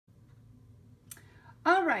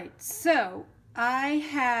All right, so I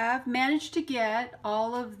have managed to get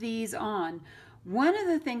all of these on. One of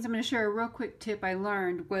the things I'm going to share, a real quick tip I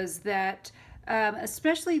learned was that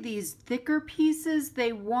especially these thicker pieces,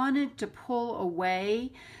 they wanted to pull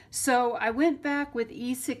away. So I went back with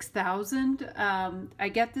E6000. I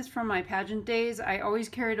get this from my pageant days. I always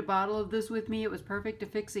carried a bottle of this with me. It was perfect to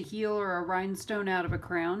fix a heel or a rhinestone out of a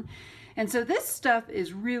crown. And so this stuff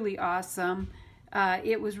is really awesome.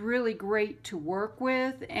 It was really great to work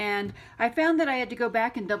with, and I found that I had to go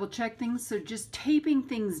back and double check things, so just taping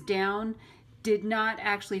things down did not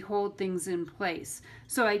actually hold things in place.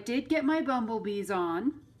 So I did get my bumblebees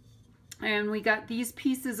on, and we got these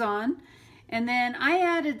pieces on, and then I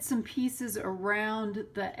added some pieces around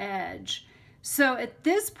the edge. So at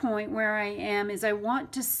this point where I am is I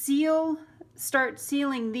want to start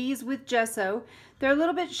sealing these with gesso. They're a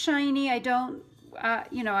little bit shiny. I don't,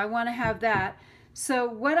 I want to have that. So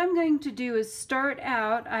what I'm going to do is start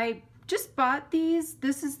out, I just bought these.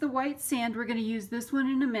 This is the white sand. We're going to use this one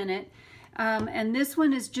in a minute. And this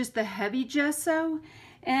one is just the heavy gesso.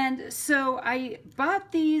 And so I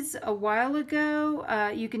bought these a while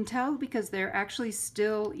ago. You can tell because they're actually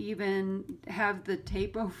still even have the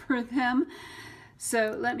tape over them.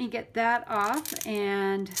 So let me get that off,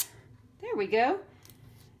 and there we go.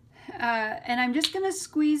 And I'm just going to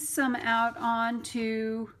squeeze some out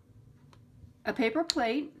onto a paper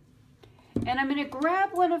plate, and I'm going to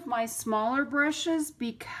grab one of my smaller brushes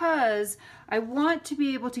because I want to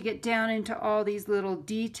be able to get down into all these little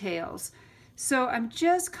details. So I'm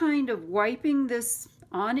just kind of wiping this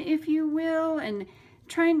on, if you will, and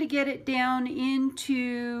trying to get it down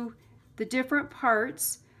into the different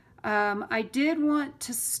parts. I did want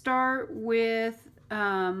to start with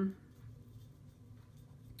by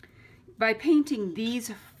painting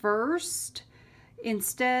these first,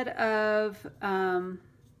 instead of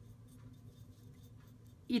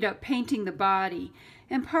painting the body.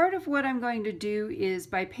 And part of what I'm going to do is,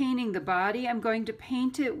 by painting the body, I'm going to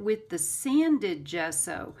paint it with the sanded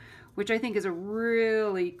gesso, which I think is a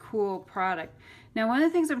really cool product. Now, one of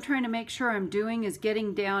the things I'm trying to make sure I'm doing is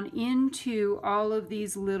getting down into all of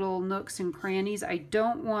these little nooks and crannies. I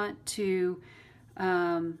don't want to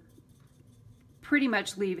pretty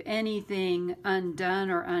much leave anything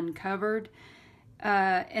undone or uncovered.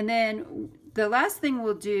 And then the last thing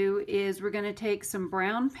we'll do is we're going to take some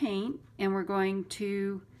brown paint, and we're going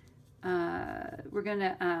to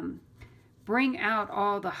bring out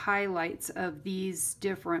all the highlights of these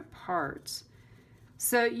different parts.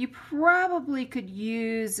 So you probably could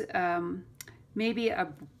use maybe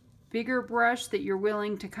a bigger brush that you're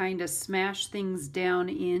willing to kind of smash things down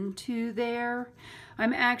into there.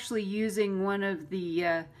 I'm actually using one of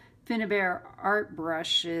the Finnabair art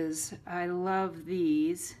brushes. I love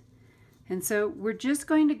these. And so we're just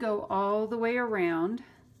going to go all the way around,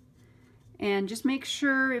 and just make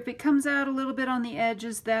sure if it comes out a little bit on the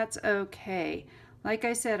edges, that's okay. Like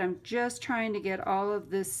I said, I'm just trying to get all of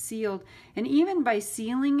this sealed. And even by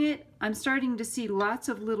sealing it, I'm starting to see lots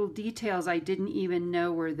of little details I didn't even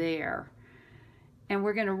know were there. And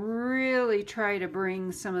we're going to really try to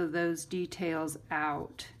bring some of those details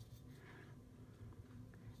out.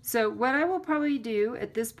 So what I will probably do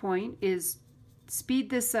at this point is speed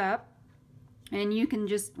this up, and you can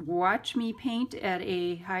just watch me paint at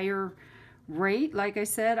a higher rate. Like I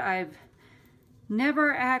said, I've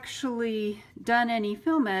never actually done any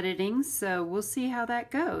film editing, so we'll see how that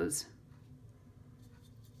goes.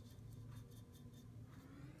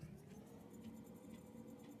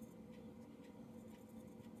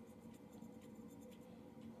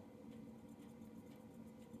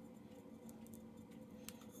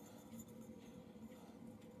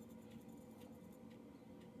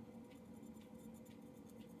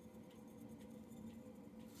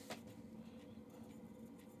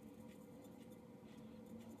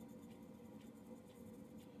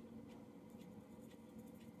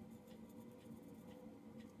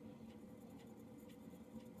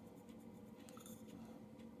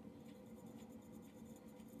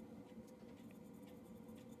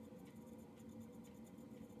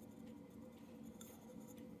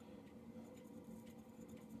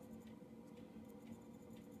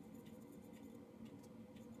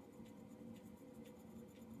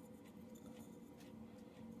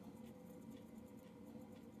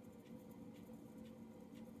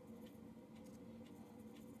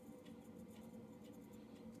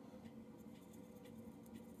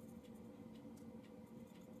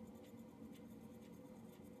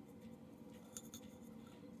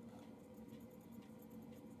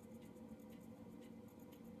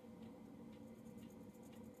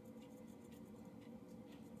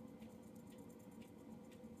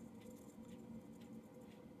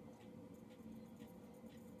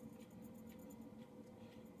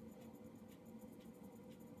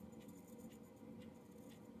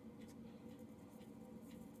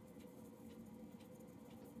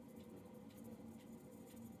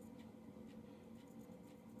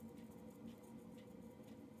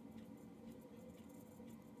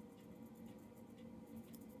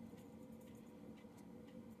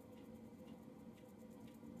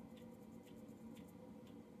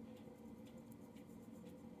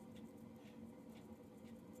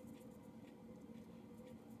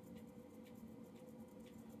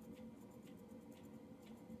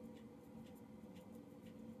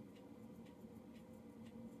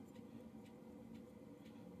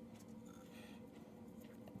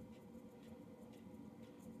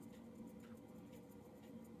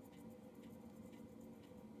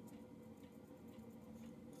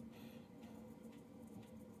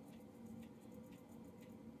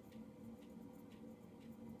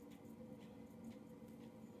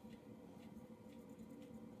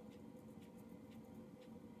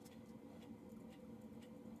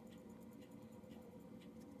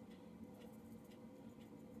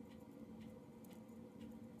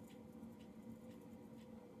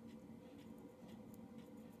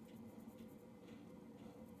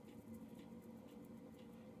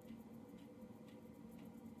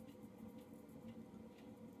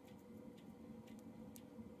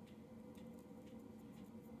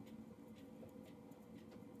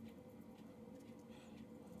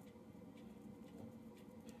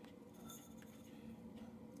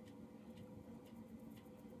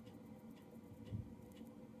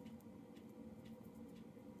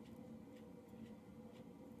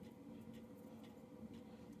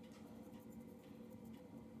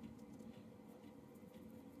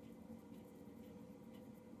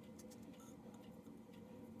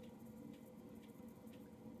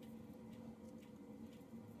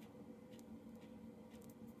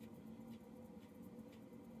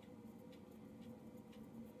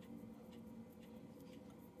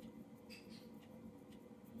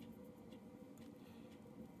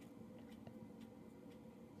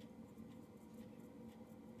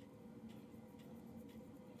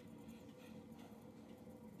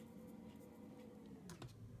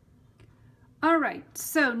 All right,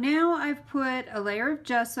 so now I've put a layer of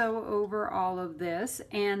gesso over all of this,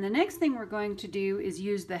 and the next thing we're going to do is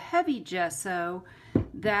use the heavy gesso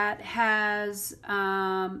that has,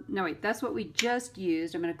 no wait, that's what we just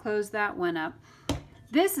used. I'm going to close that one up.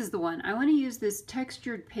 This is the one. I want to use this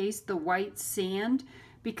textured paste, the white sand,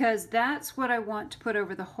 because that's what I want to put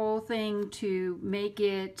over the whole thing to make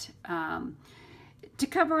it, to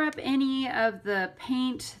cover up any of the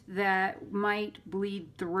paint that might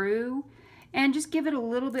bleed through and just give it a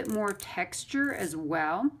little bit more texture as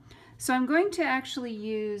well. So I'm going to actually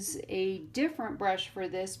use a different brush for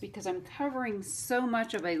this because I'm covering so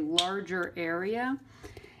much of a larger area.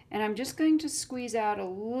 And I'm just going to squeeze out a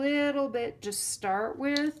little bit to start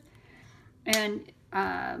with. And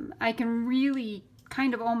I can really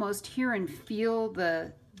kind of almost hear and feel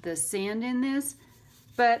the sand in this.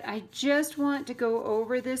 But I just want to go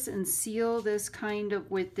over this and seal this kind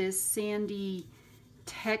of with this sandy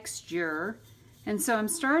texture. And so I'm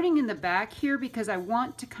starting in the back here because I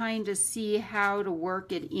want to kind of see how to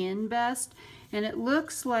work it in best. And it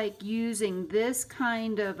looks like using this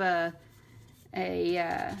kind of a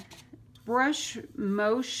brush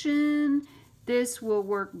motion, this will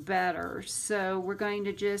work better. So we're going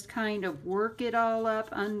to just kind of work it all up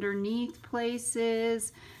underneath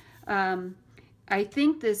places. I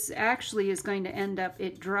think this actually is going to end up,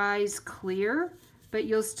 it dries clear, but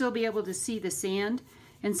you'll still be able to see the sand.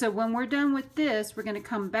 And so when we're done with this, we're going to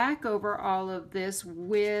come back over all of this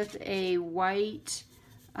with a white,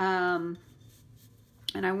 and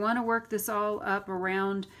I want to work this all up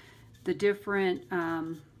around the different,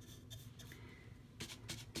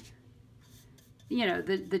 you know,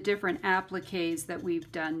 the different appliques that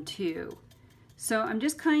we've done too. So I'm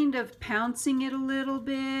just kind of pouncing it a little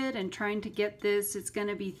bit and trying to get this. It's going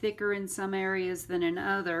to be thicker in some areas than in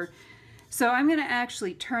other. So I'm going to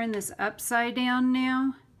actually turn this upside down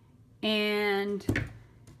now, and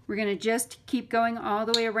we're going to just keep going all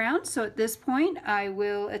the way around. So at this point, I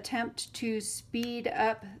will attempt to speed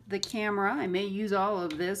up the camera. I may use all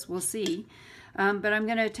of this, we'll see. But I'm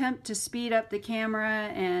going to attempt to speed up the camera,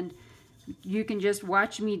 and you can just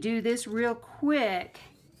watch me do this real quick.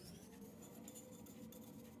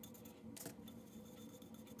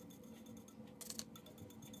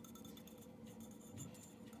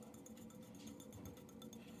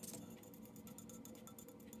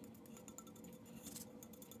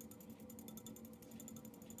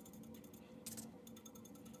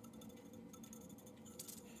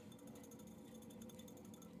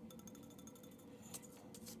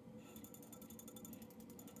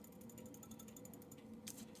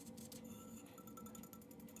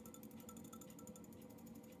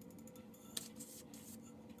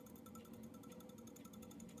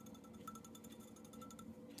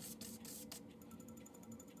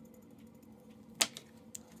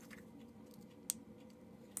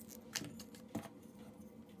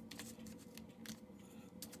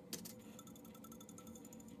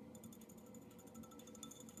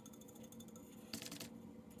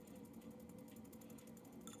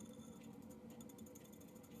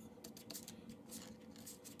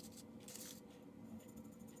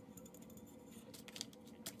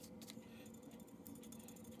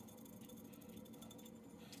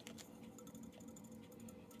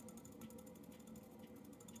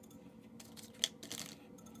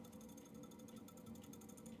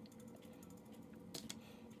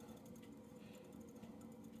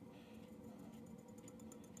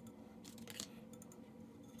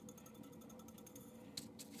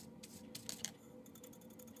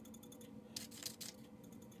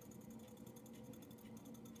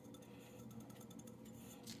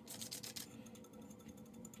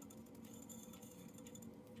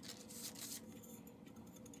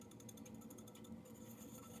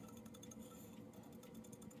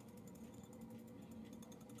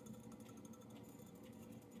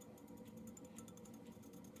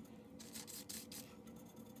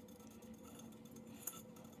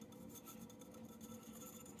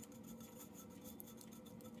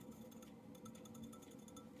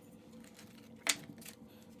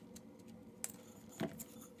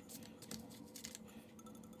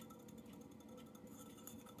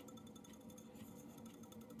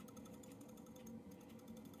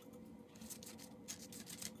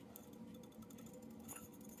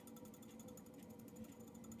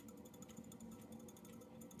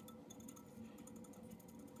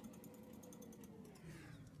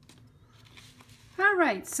 All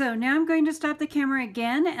right, so now I'm going to stop the camera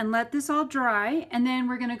again and let this all dry, and then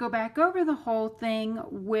we're going to go back over the whole thing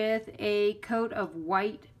with a coat of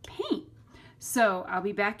white paint. So I'll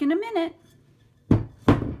be back in a minute.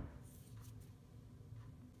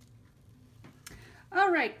 All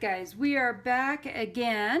right, guys, we are back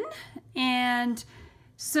again. And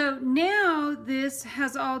so now this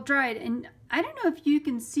has all dried. And I don't know if you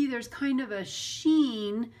can see, there's kind of a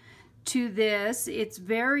sheen to this. It's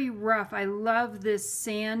very rough. I love this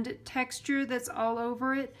sand texture that's all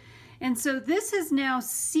over it. And so this has now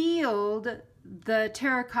sealed the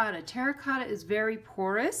terracotta. Terracotta is very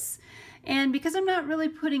porous. And because I'm not really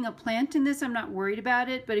putting a plant in this, I'm not worried about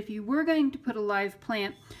it. But if you were going to put a live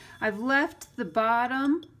plant, I've left the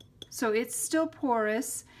bottom so it's still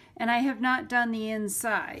porous, and I have not done the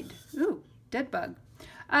inside. Ooh, dead bug.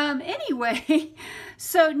 Anyway,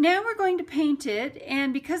 so now we're going to paint it,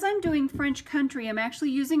 and because I'm doing French country, I'm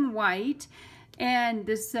actually using white, and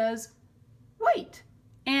this says white.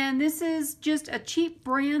 And this is just a cheap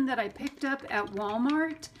brand that I picked up at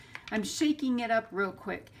Walmart. I'm shaking it up real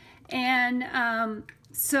quick. And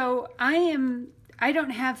so I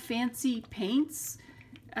don't have fancy paints,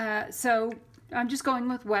 so I'm just going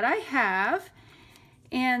with what I have.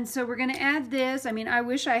 And so we're going to add this. I mean, I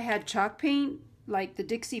wish I had chalk paint, like the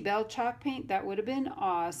Dixie Belle chalk paint. That would have been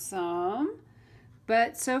awesome.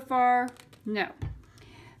 But so far, no.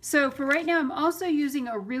 So for right now, I'm also using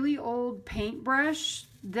a really old paintbrush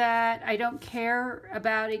that I don't care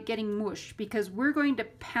about it getting mush, because we're going to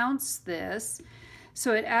pounce this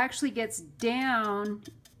so it actually gets down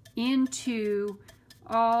into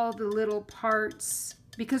all the little parts,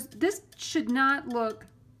 because this should not look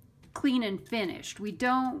clean and finished. We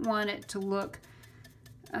don't want it to look,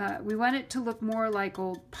 we want it to look more like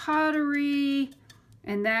old pottery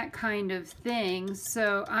and that kind of thing.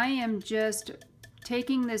 So I am just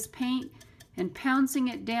taking this paint and pouncing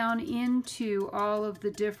it down into all of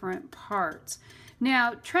the different parts.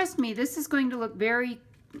 Now, trust me, this is going to look very,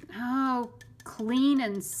 clean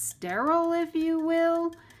and sterile, if you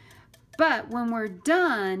will. But when we're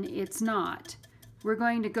done, it's not. We're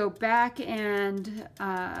going to go back and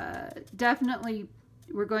definitely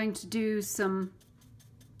we're going to do some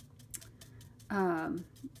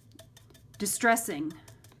distressing,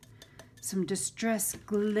 some distress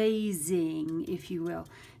glazing, if you will.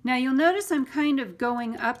 Now you'll notice I'm kind of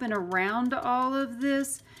going up and around all of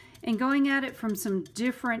this and going at it from some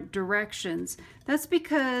different directions. That's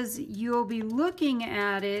because you'll be looking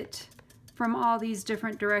at it from all these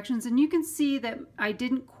different directions, and you can see that I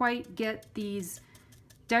didn't quite get these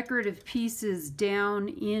decorative pieces down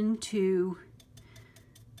into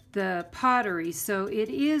the pottery, so it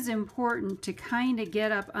is important to kind of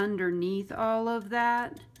get up underneath all of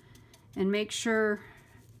that and make sure,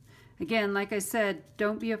 again, like I said,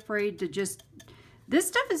 don't be afraid to just, this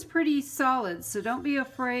stuff is pretty solid, so don't be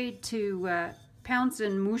afraid to pounce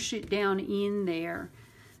and moosh it down in there.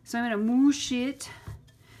 So I'm going to moosh it.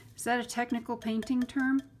 Is that a technical painting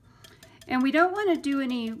term? And we don't want to do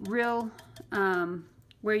any real,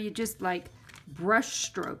 where you just like brush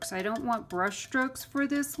strokes. I don't want brush strokes for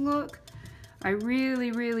this look. I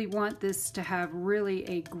really, really want this to have really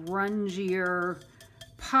a grungier,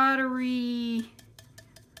 pottery,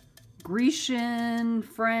 Grecian,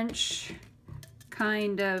 French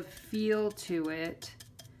kind of feel to it.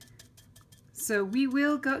 So we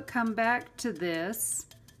will come back to this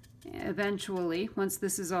eventually once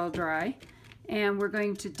this is all dry, and we're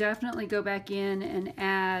going to definitely go back in and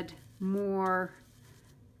add more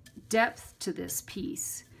depth to this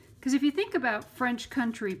piece, because if you think about French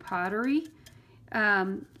country pottery,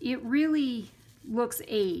 it really looks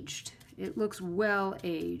aged. It looks well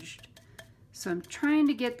aged. So I'm trying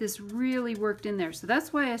to get this really worked in there. So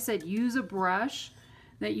that's why I said use a brush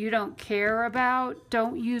that you don't care about.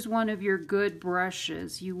 Don't use one of your good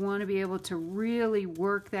brushes. You want to be able to really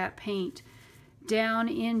work that paint down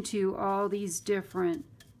into all these different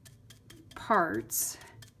parts.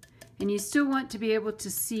 And you still want to be able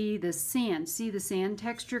to see the sand. See the sand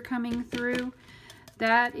texture coming through?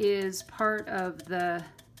 That is part of the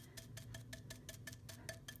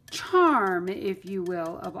charm, if you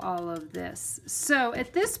will, of all of this. So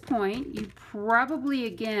at this point, you probably,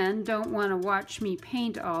 again, don't want to watch me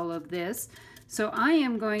paint all of this. So I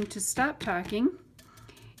am going to stop talking,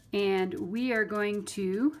 and we are going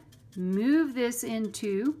to move this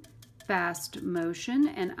into fast motion,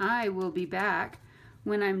 and I will be back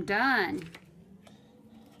when I'm done.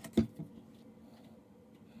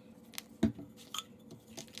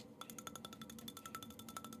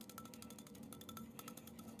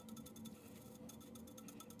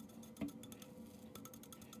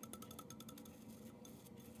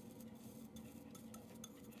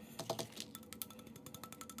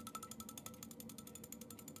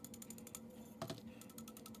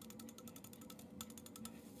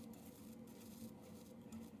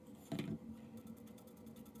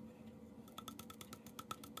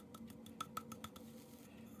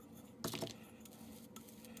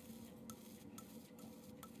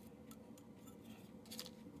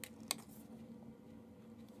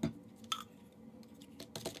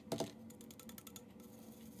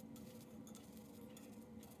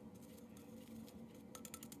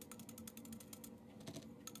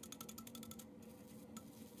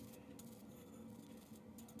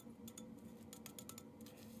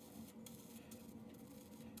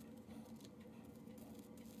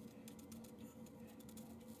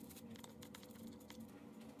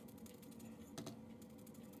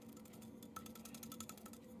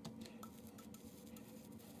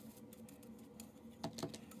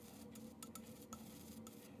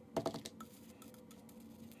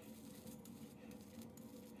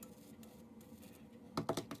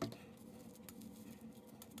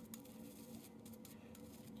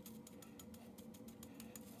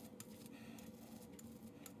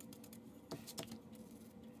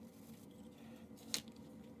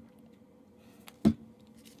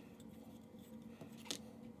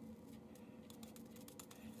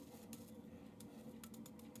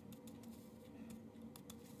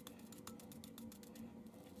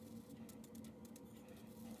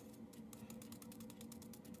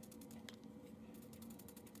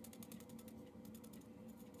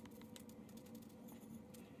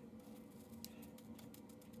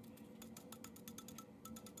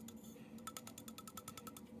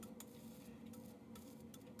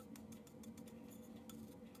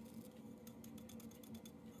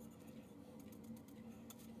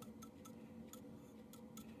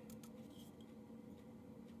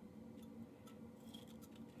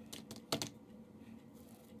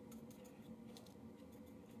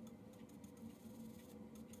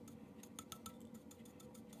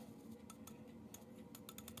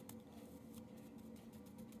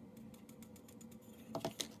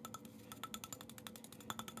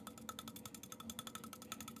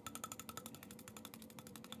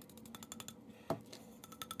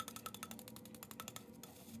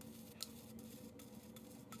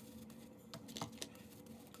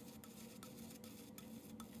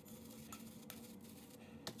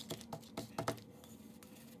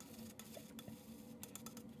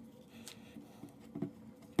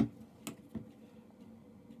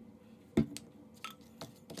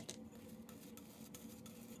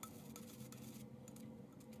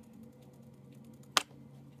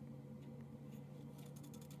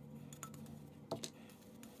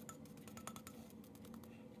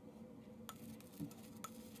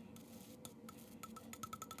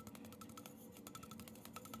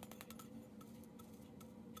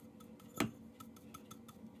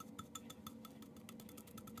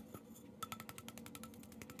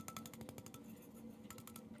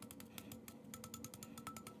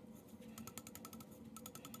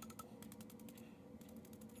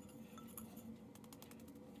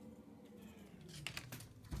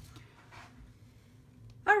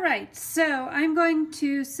 right, so I'm going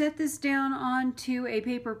to set this down onto a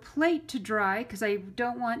paper plate to dry because I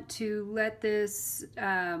don't want to let this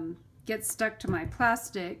get stuck to my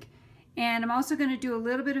plastic. And I'm also going to do a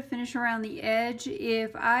little bit of finish around the edge.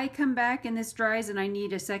 If I come back and this dries and I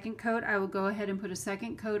need a second coat, I will go ahead and put a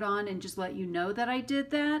second coat on and just let you know that I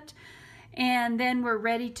did that. And then we're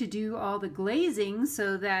ready to do all the glazing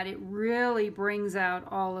so that it really brings out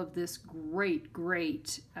all of this great grunginess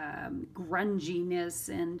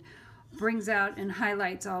and brings out and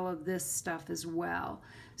highlights all of this stuff as well.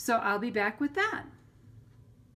 So I'll be back with that.